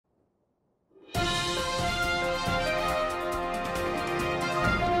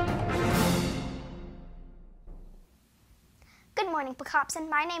morning, Pocopson.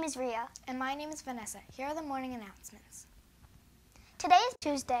 My name is Rhea. And my name is Vanessa. Here are the morning announcements. Today is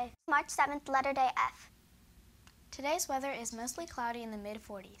Tuesday, March 7th, letter day F. Today's weather is mostly cloudy in the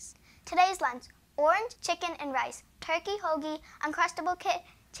mid-40s. Today's lunch, orange, chicken, and rice, turkey, hoagie, Uncrustable kit,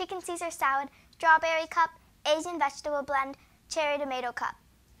 chicken Caesar salad, strawberry cup, Asian vegetable blend, cherry tomato cup.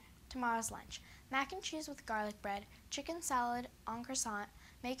 Tomorrow's lunch, mac and cheese with garlic bread, chicken salad en croissant,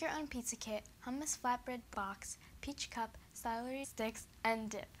 make your own pizza kit, hummus flatbread box, peach cup, celery sticks, and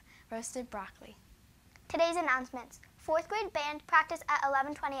dip, roasted broccoli. Today's announcements, 4th grade band practice at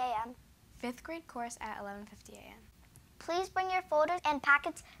 11:20 a.m. 5th grade course at 11:50 a.m. Please bring your folders and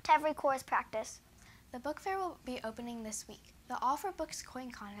packets to every course practice. The book fair will be opening this week. The All for Books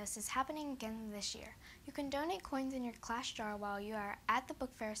coin contest is happening again this year. You can donate coins in your class jar while you are at the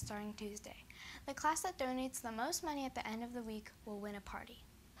book fair starting Tuesday. The class that donates the most money at the end of the week will win a party.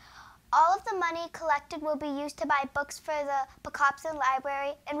 All of the money collected will be used to buy books for the Pocopson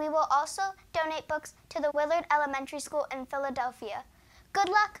Library, and we will also donate books to the Willard Elementary School in Philadelphia. Good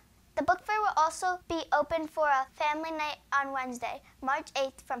luck! The book fair will also be open for a family night on Wednesday, March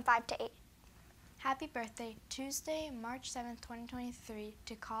 8th from 5 to 8. Happy birthday, Tuesday, March 7th, 2023,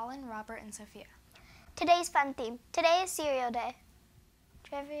 to Colin, Robert, and Sophia. Today's fun theme. Today is cereal day.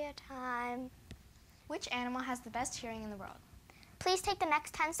 Trivia time. Which animal has the best hearing in the world? Please take the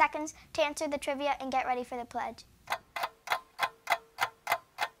next 10 seconds to answer the trivia and get ready for the pledge.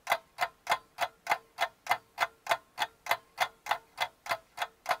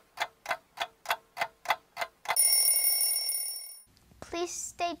 Please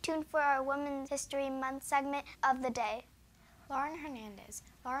stay tuned for our Women's History Month segment of the day. Lauren Hernandez.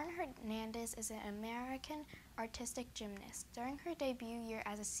 Lauren Hernandez is an American artistic gymnast. During her debut year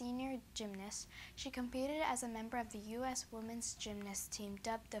as a senior gymnast, she competed as a member of the U.S. women's gymnast team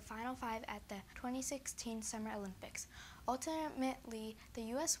dubbed the Final Five at the 2016 Summer Olympics. Ultimately, the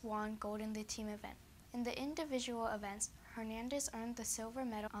U.S. won gold in the team event. In the individual events, Hernandez earned the silver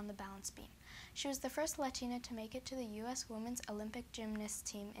medal on the balance beam. She was the first Latina to make it to the U.S. women's Olympic gymnast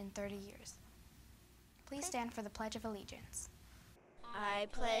team in 30 years. Please stand for the Pledge of Allegiance. I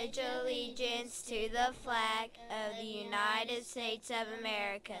pledge allegiance to the flag of the United States of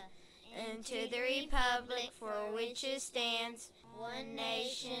America and to the republic for which it stands, one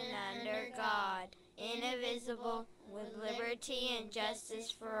nation under God, indivisible, with liberty and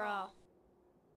justice for all.